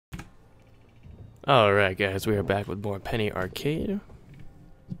Alright guys, we are back with more Penny Arcade.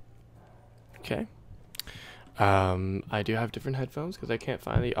 Okay. I do have different headphones because I can't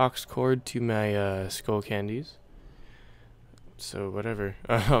find the aux cord to my skull candies. So whatever.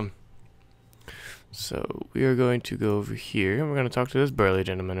 So we are going to go over here and we're going to talk to this burly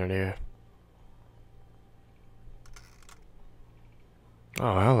gentleman right here.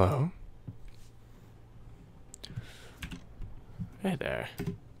 Oh, hello. Hey there.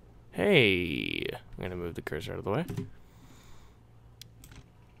 Hey. I'm going to move the cursor out of the way.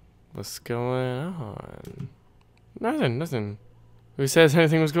 What's going on? Nothing. Who says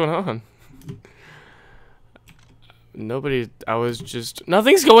anything was going on? Nobody, I was just,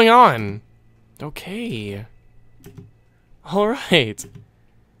 nothing's going on! Okay. Alright.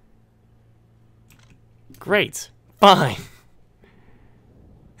 Great. Fine.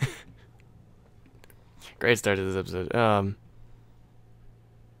 Great start to this episode.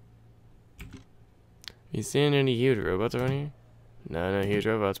 You seeing any huge robots around here? No huge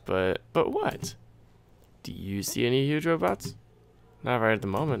robots, but what? Do you see any huge robots? Not right at the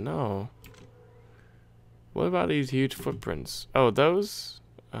moment, no. What about these huge footprints? Oh, those?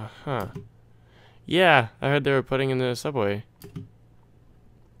 Uh-huh. Yeah, I heard they were putting in the subway.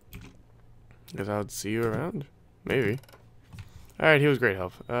 Guess I'll see you around? Maybe. Alright, he was great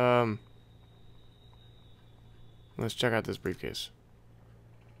help. Let's check out this briefcase.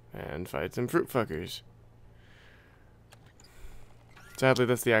 And fight some fruit fuckers. Sadly,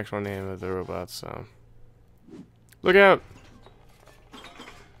 that's the actual name of the robots, so. Look out!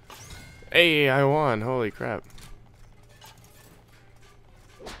 Hey, I won! Holy crap.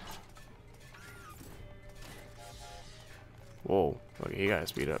 Whoa, look, he got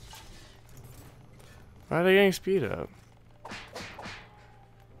speed up. Why are they getting speed up?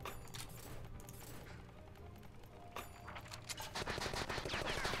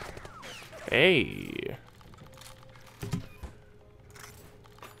 Hey!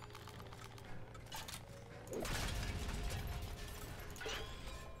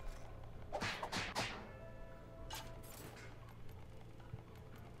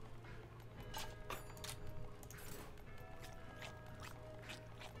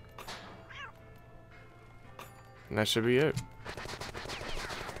 And that should be it.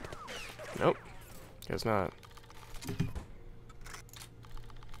 Nope. Guess not.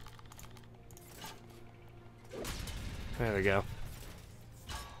 There we go.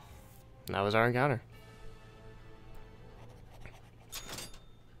 And that was our encounter.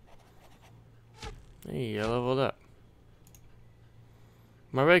 Hey, you leveled up.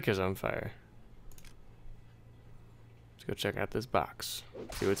 My rake is on fire. Let's go check out this box.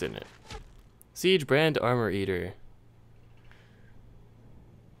 See what's in it. Siege brand armor eater.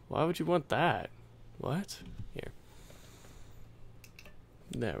 Why would you want that? What? Here.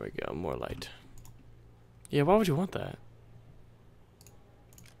 There we go. More light. Yeah, why would you want that?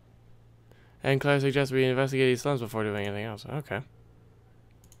 And Claire suggests we investigate these slums before doing anything else. Okay.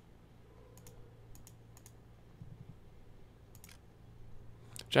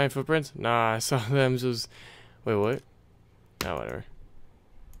 Giant footprints? Nah, I saw them just... Wait, what? Oh, whatever.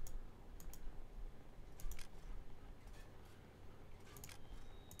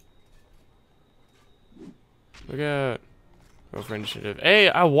 Look out. Roll for initiative. Hey,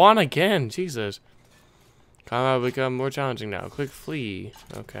 I won again! Jesus. Combat will become more challenging now. Click flee.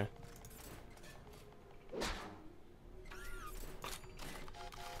 Okay.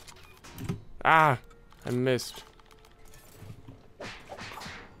 Ah! I missed.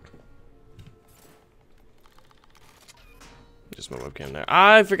 Just my webcam there.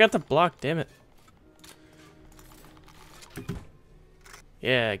 Ah, I forgot to block, damn it.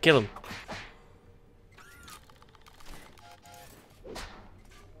 Yeah, kill him.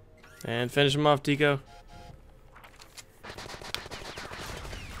 And finish him off, Tico.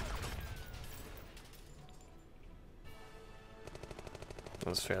 That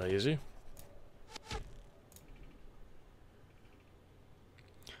was fairly easy.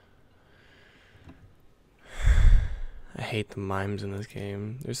 I hate the mimes in this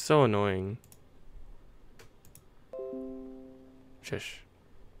game. They're so annoying. Shush.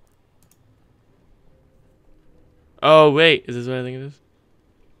 Oh, wait. Is this what I think it is?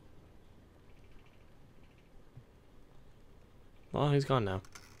 Well, he's gone now.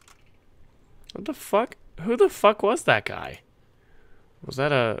 What the fuck? Who the fuck was that guy? Was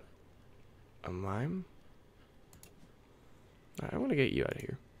that a mime? Alright, I want to get you out of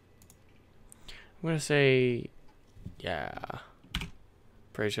here. I'm gonna say, yeah.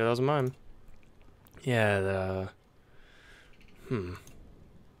 Pretty sure that was a mime. Yeah, It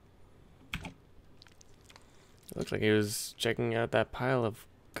looks like he was checking out that pile of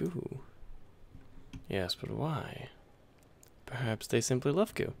goo. Yes, but why? Perhaps they simply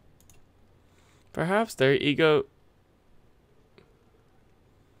love goo. Perhaps their ego...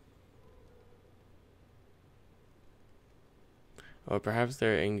 Or perhaps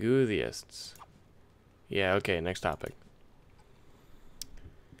they're enthusiasts. Yeah, okay, next topic.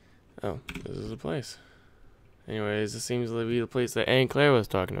 Oh, this is the place. Anyways, this seems to be the place that Aunt Claire was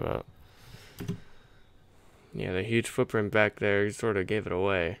talking about. Yeah, the huge footprint back there sort of gave it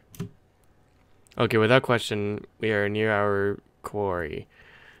away. Okay, without question, we are near our quarry.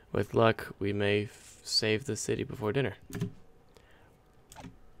 With luck, we may save the city before dinner.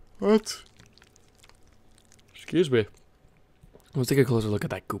 What? Excuse me. Let's take a closer look at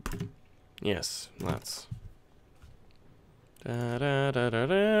that goop. Yes, let's. Da, da, da, da,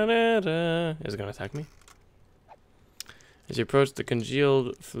 da, da, da. Is it gonna attack me? As you approach the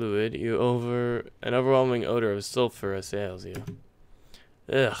congealed fluid, an overwhelming odor of sulfur assails you.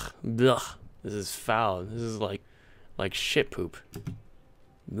 Ugh, blech. This is foul. This is like shit poop.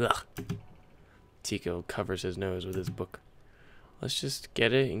 Ugh. Tico covers his nose with his book. Let's just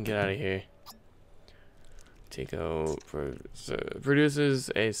get it and get out of here. Tico produces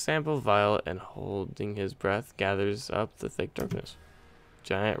a sample vial and, holding his breath, gathers up the thick darkness.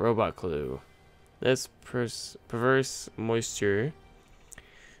 Giant robot clue. This perverse moisture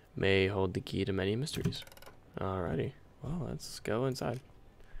may hold the key to many mysteries. Alrighty. Well, let's go inside.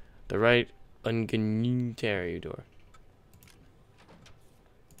 The right unganitary door.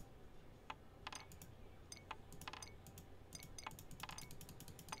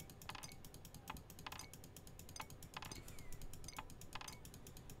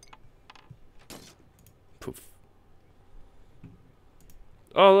 Poof.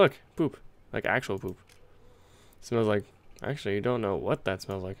 Oh, look. Poop. Like actual poop. It smells like... Actually, you don't know what that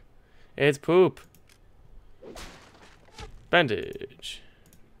smells like. It's poop. Bandage.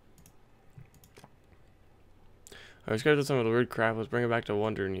 I was scared of some of the weird crap. Let's bring it back to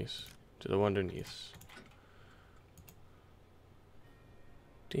Wonderniece. To the Wonderniece.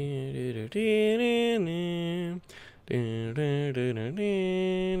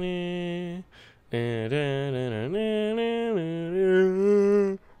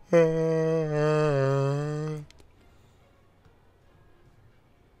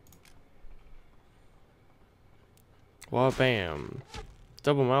 Wow, bam.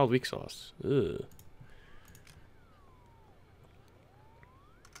 Double mild weak sauce. Ugh.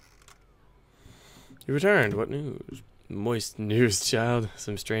 You returned. What news? Moist news, child.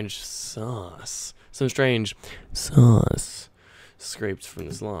 Some strange sauce. Scraped from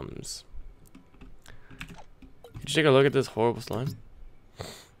the slums. Did you take a look at this horrible slime?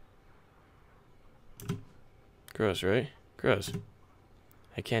 Gross, right? Gross.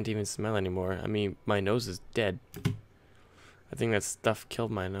 I can't even smell anymore. I mean, my nose is dead. I think that stuff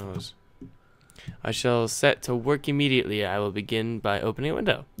killed my nose. I shall set to work immediately. I will begin by opening a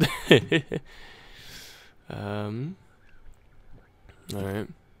window. Alright.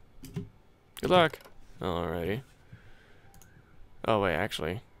 Good luck. Alrighty. Oh, wait,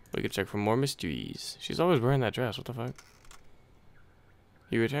 actually. We could check for more mysteries. She's always wearing that dress. What the fuck?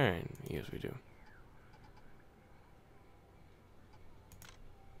 You return. Yes, we do.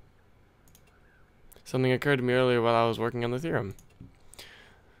 Something occurred to me earlier while I was working on the theorem.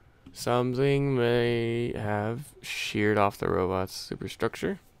 Something may have sheared off the robot's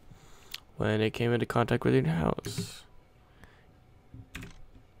superstructure when it came into contact with your house.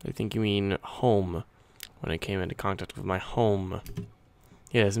 I think you mean home. When it came into contact with my home.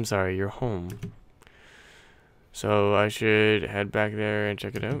 Yes, I'm sorry, your home. So I should head back there and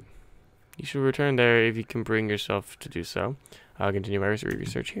check it out. You should return there if you can bring yourself to do so. I'll continue my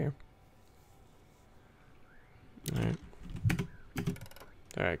research here. Alright.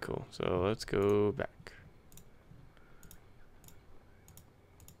 Alright, cool. So let's go back.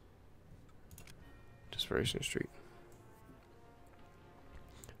 Desperation Street.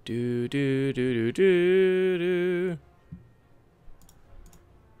 Do do do do do do.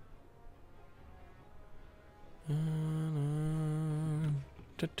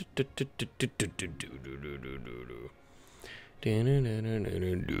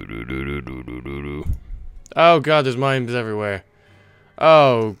 Oh god, there's mimes everywhere.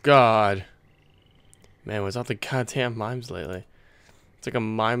 Oh god. Man, what's all the goddamn mimes lately? It's like a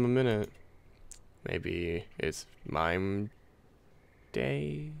mime a minute. Maybe it's mime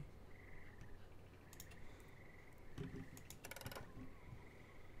day.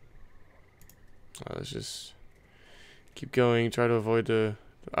 Oh, let's just keep going, try to avoid the...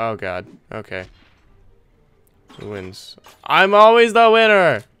 Oh god, okay. Who wins? I'm always the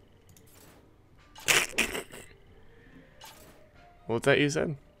winner! What's that you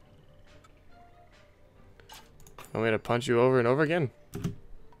said? I'm gonna punch you over and over again.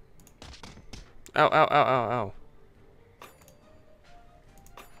 Ow, ow, ow, ow, ow.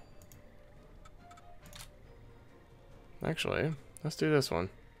 Actually, let's do this one.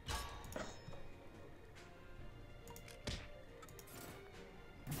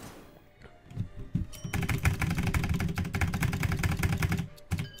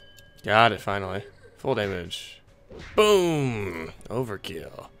 Got it, finally. Full damage. Boom!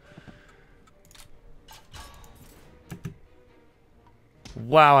 Overkill.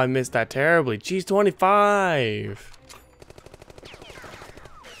 Wow, I missed that terribly. Geez, 25!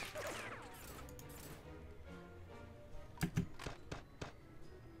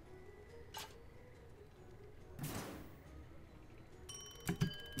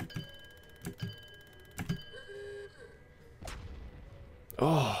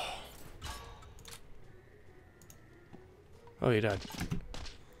 Oh. Oh, you died.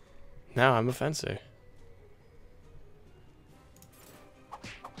 Now I'm a fencer.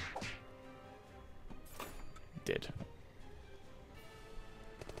 Did.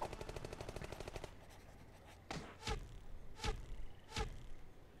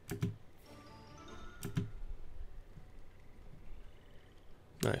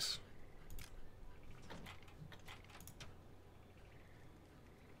 Nice.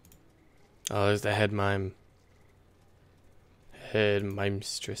 Oh, there's the head mime. Head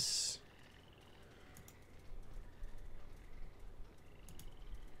mimestress.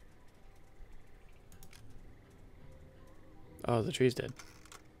 Oh, the tree's dead.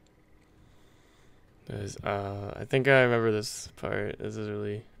 There's, I think I remember this part. This is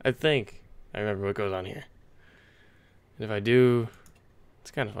really... I think I remember what goes on here. And if I do,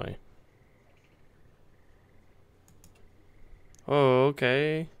 it's kind of funny. Oh,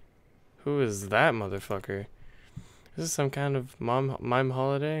 okay. Who is that motherfucker? Is this some kind of mime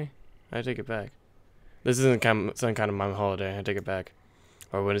holiday? I take it back. This isn't some kind of mime holiday. I take it back.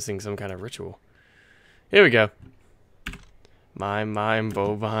 Or witnessing some kind of ritual. Here we go. Mime,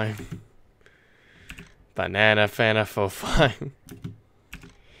 bovine. Banana, fana, fo, fine.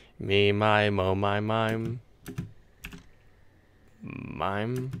 Me, my, mo, my, mime.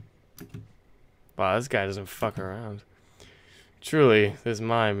 Mime? Wow, this guy doesn't fuck around. Truly, this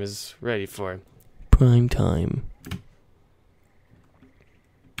mime is ready for prime time.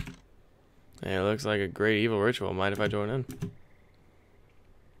 Hey, it looks like a great evil ritual. Mind if I join in?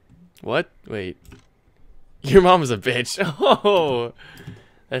 What? Wait. Your mom is a bitch. Oh,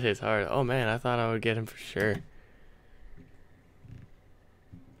 that hits hard. Oh man, I thought I would get him for sure.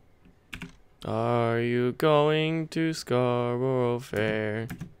 Are you going to Scarborough Fair?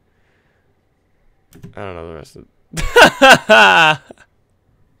 I don't know the rest of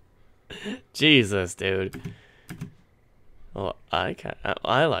it. Jesus, dude. Well, I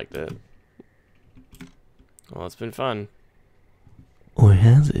liked it. Well, it's been fun. Or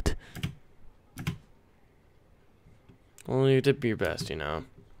has it? Well, you did your best, you know.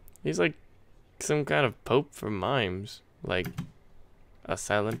 He's like some kind of pope for mimes. Like a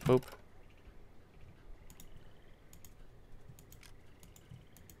silent pope.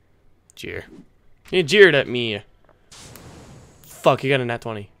 Jeer. He jeered at me. Fuck, you got a nat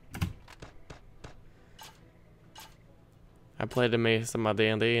 20. I played the mace of my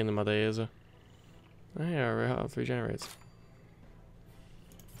D&D and my days. Oh yeah, health regenerates.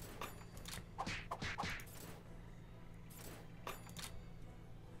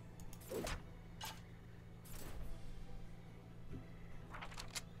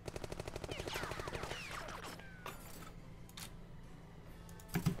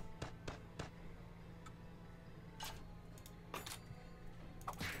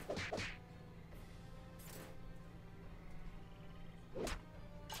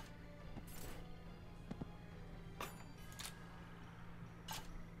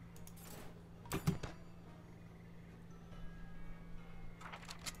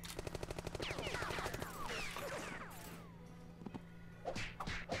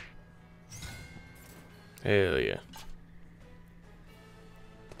 Hell yeah.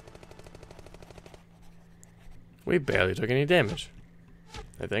 We barely took any damage,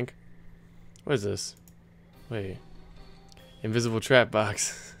 I think. What is this? Wait. Invisible trap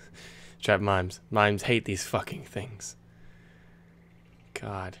box. Trap mimes. Mimes hate these fucking things.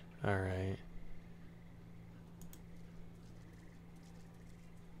 God. Alright.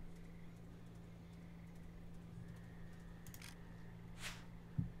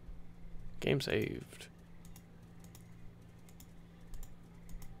 Game saved.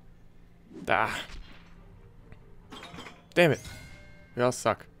 Ah. Damn it. We all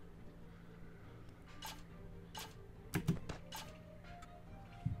suck.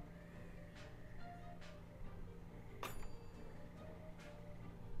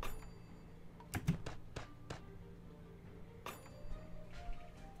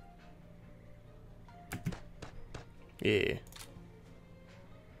 Yeah.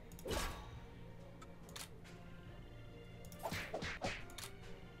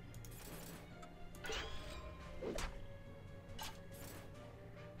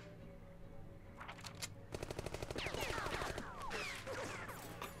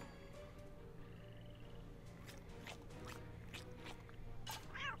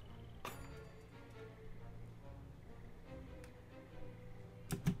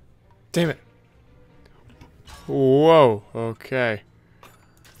 Damn it. Whoa, okay.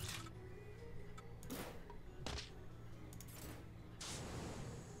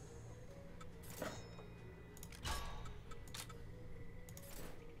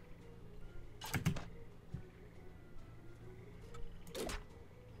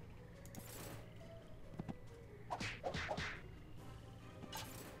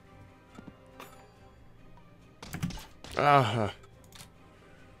 Ah.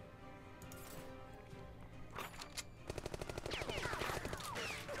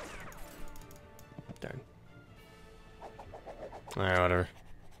 Darn. Alright, whatever.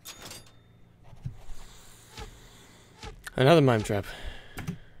 Another mime trap.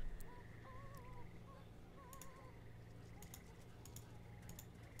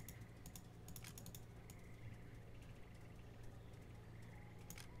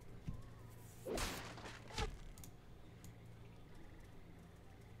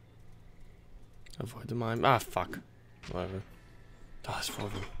 Avoid the mime. Ah, fuck. Whatever. Oh, it's 4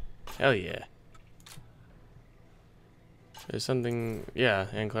 of them. Hell yeah. There's something... Yeah,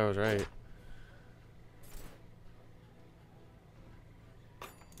 Anne Claire was right.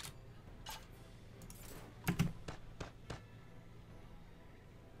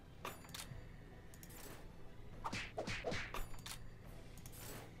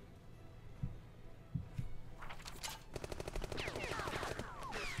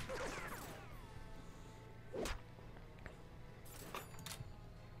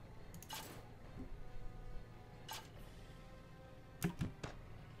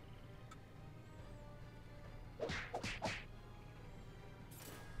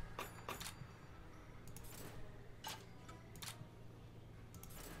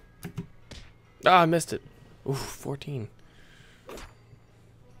 Ah, I missed it. Ooh, 14.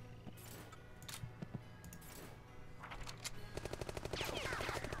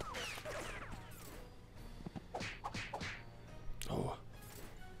 Oh.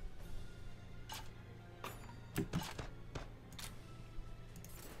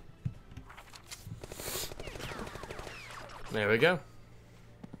 There we go.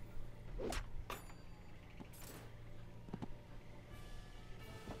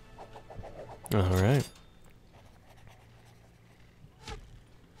 All right.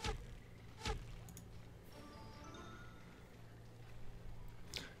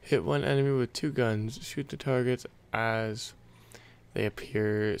 Hit one enemy with 2 guns. Shoot the targets as they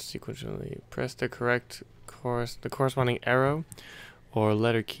appear sequentially. Press the corresponding arrow or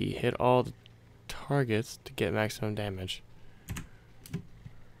letter key. Hit all the targets to get maximum damage.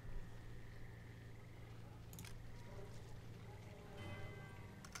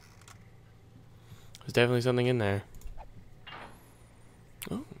 There's definitely something in there.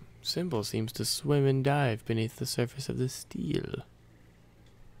 Oh, symbol seems to swim and dive beneath the surface of the steel.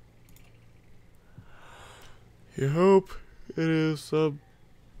 You hope it is a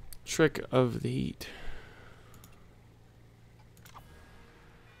trick of the heat.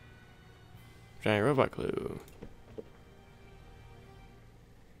 Giant robot clue.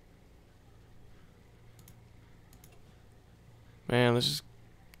 Man, let's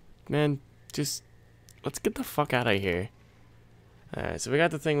get the fuck out of here. Alright, so we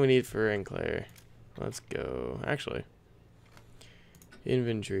got the thing we need for Anne Claire. Let's go. Actually,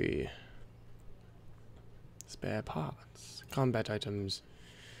 inventory. Spare parts. Combat items.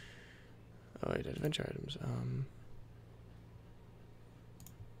 Oh wait, adventure items.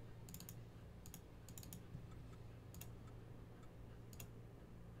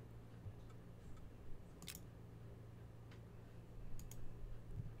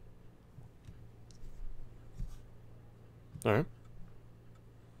 Alright.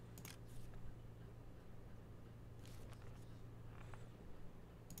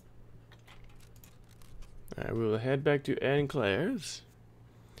 Alright, we will head back to Anne Claire's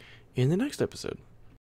in the next episode.